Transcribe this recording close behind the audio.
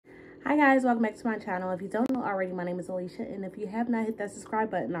Hi guys, welcome back to my channel. If you don't know already, my name is Alicia, and if you have not hit that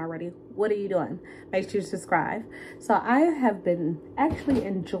subscribe button already, what are you doing? Make sure you subscribe. So I have been actually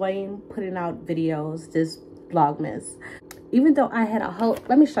enjoying putting out videos this Vlogmas. Even though I had a whole,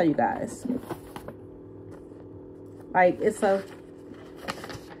 let me show you guys. Like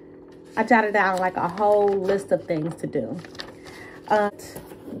I jotted down like a whole list of things to do.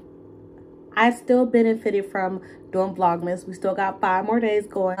 I still benefited from doing Vlogmas. We still got 5 more days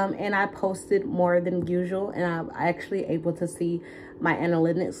going, and I posted more than usual, and I'm actually able to see my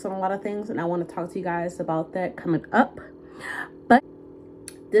analytics on a lot of things, and I want to talk to you guys about that coming up. But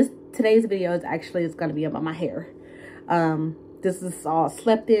today's video is going to be about my hair. This is all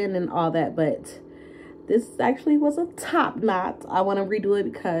slept in and all that, but this actually was a top knot. I want to redo it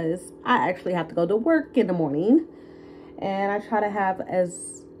because I actually have to go to work in the morning, and I try to have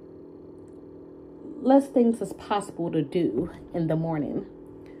as less things as possible to do in the morning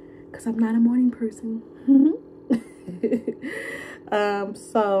because I'm not a morning person.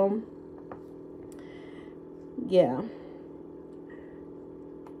 So yeah,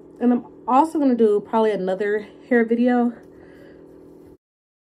 and I'm also gonna do probably another hair video.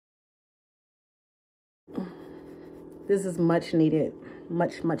 This is much needed,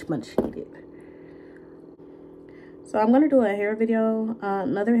 much needed. So I'm going to do a hair video,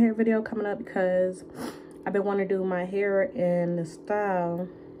 another hair video coming up because I've been wanting to do my hair in this style.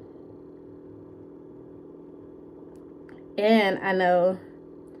 And I know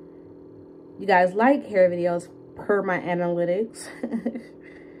you guys like hair videos per my analytics.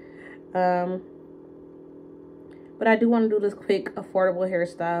 But I do want to do this quick, affordable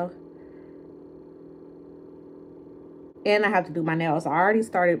hairstyle. And I have to do my nails. I already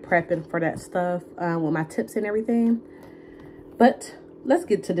started prepping for that stuff with my tips and everything. But let's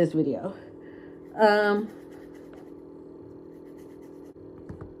get to this video. I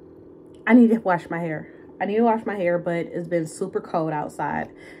need to wash my hair. I need to wash my hair, but it's been super cold outside.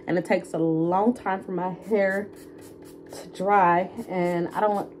 And it takes a long time for my hair to dry. And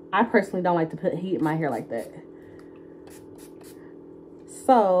I personally don't like to put heat in my hair like that.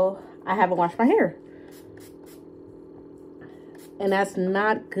 So I haven't washed my hair. And that's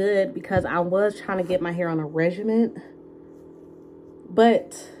not good because I was trying to get my hair on a regimen.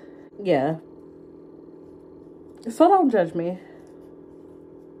 But, yeah. So don't judge me.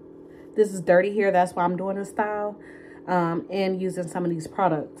 This is dirty hair. That's why I'm doing this style. And using some of these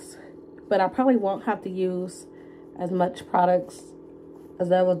products. But I probably won't have to use as much products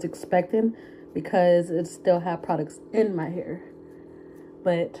as I was expecting. Because it still have products in my hair.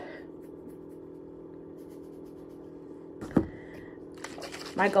 But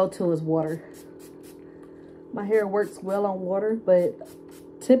my go-to is water. My hair works well on water, but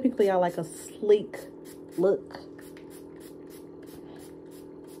typically I like a sleek look.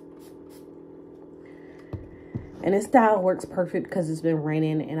 And this style works perfect because it's been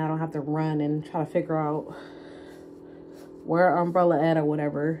raining and I don't have to run and try to figure out where umbrella at or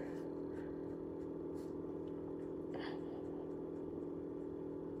whatever.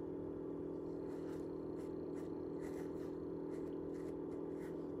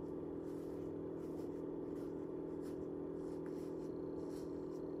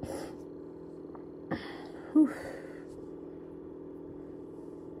 Whew.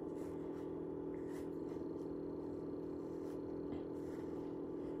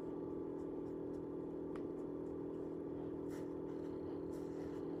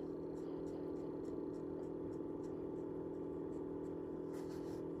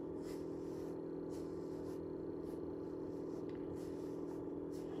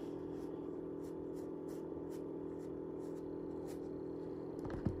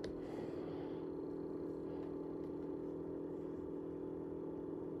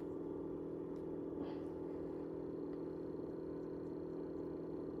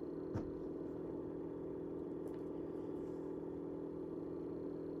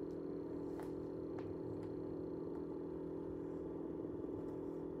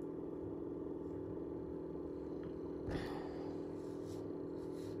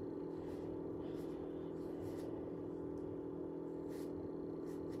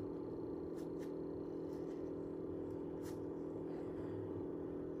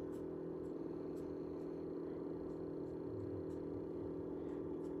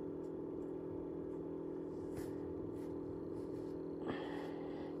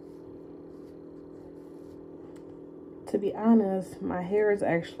 To be honest, my hair is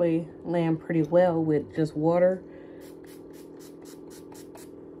actually laying pretty well with just water.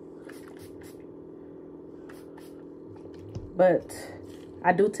 But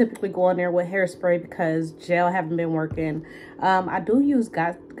I do typically go in there with hairspray because gel haven't been working. I do use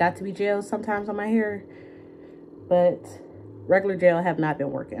got to be gel sometimes on my hair, but regular gel have not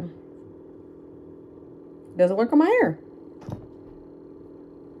been working. Doesn't work on my hair.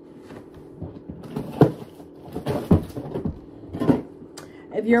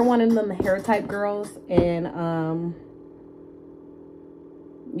 If you're one of them hair type girls and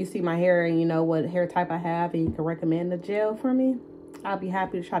you see my hair and you know what hair type I have and you can recommend the gel for me, I'll be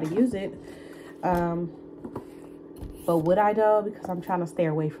happy to try to use it. But would I though? Because I'm trying to stay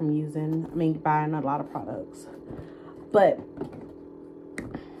away from buying a lot of products. But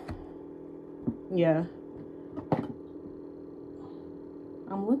yeah,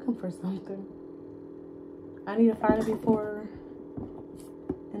 I'm looking for something. I need to find it before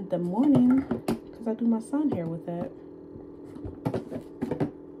in the morning because I do my son hair with that.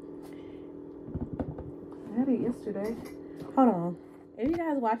 I had it yesterday. Hold on. If you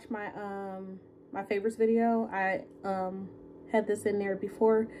guys watch my my favorites video, I had this in there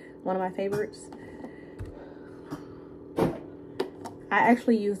before, one of my favorites. I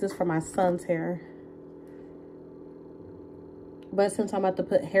actually use this for my son's hair. But since I'm about to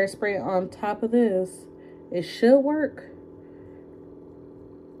put hairspray on top of this, it should work.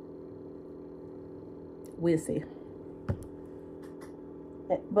 We'll see.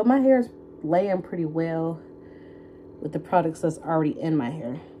 But my hair is laying pretty well with the products that's already in my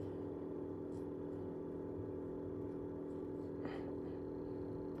hair.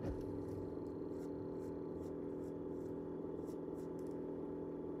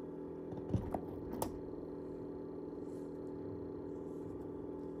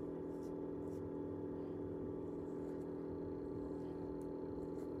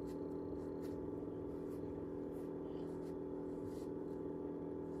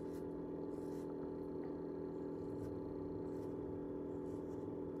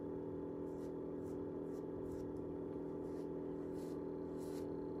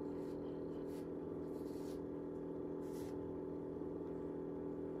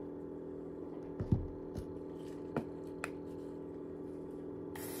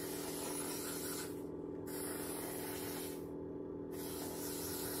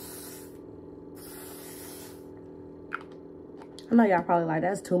 I know y'all probably like,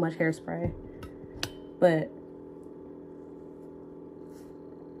 that's too much hairspray. But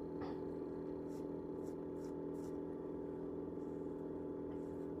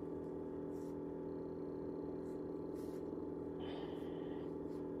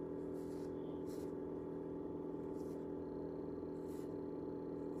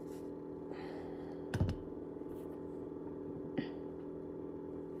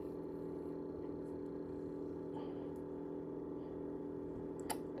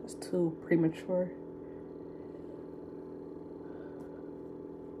too premature.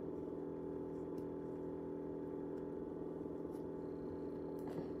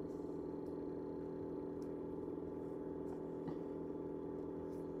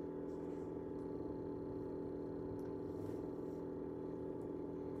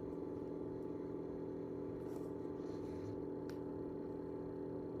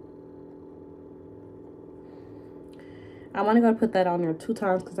 I'm only going to put that on there 2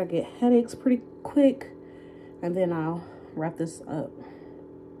 times because I get headaches pretty quick. And then I'll wrap this up.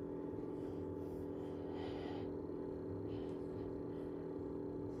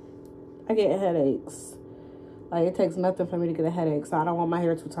 I get headaches. Like, it takes nothing for me to get a headache, so I don't want my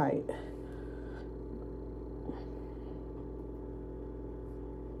hair too tight.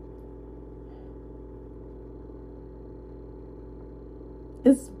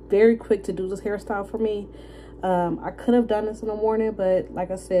 It's very quick to do this hairstyle for me. I could have done this in the morning, but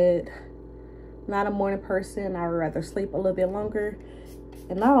like I said, not a morning person. I would rather sleep a little bit longer.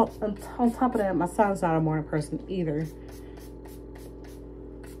 And now, on top of that, my son's not a morning person either.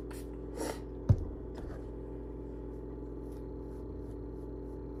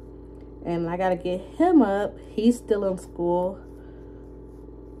 And I gotta get him up. He's still in school.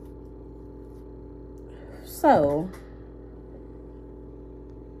 So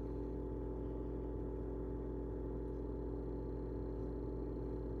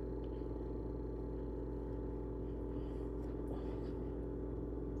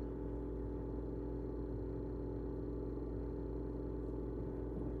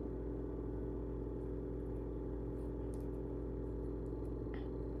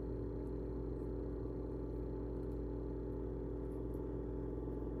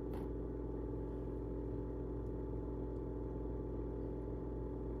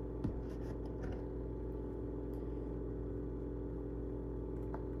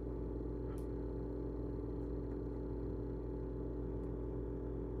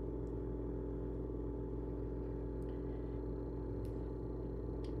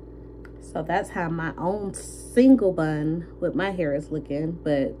So that's how my own single bun with my hair is looking,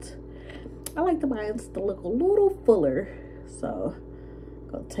 but I like the buns to look a little fuller. So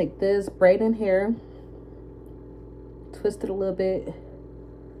go take this braid in here, twist it a little bit.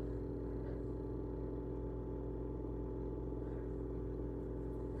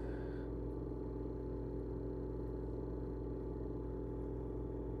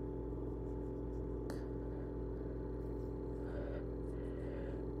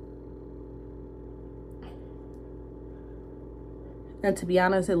 And to be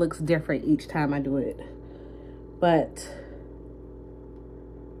honest, it looks different each time I do it. But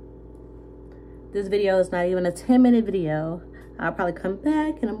this video is not even a 10-minute video. I'll probably come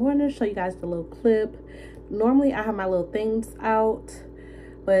back in the morning to show you guys the little clip. Normally I have my little things out,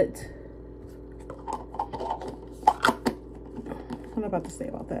 but what am I about to say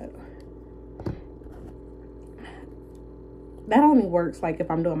about that? That only works like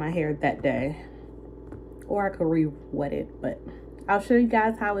if I'm doing my hair that day, or I could re-wet it, but I'll show you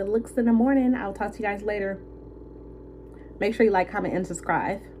guys how it looks in the morning. I'll talk to you guys later. Make sure you like, comment, and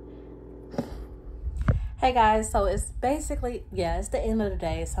subscribe. Hey guys, so it's basically, yeah, it's the end of the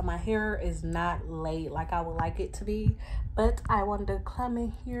day. So my hair is not laid like I would like it to be, but I wanted to come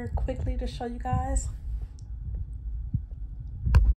in here quickly to show you guys.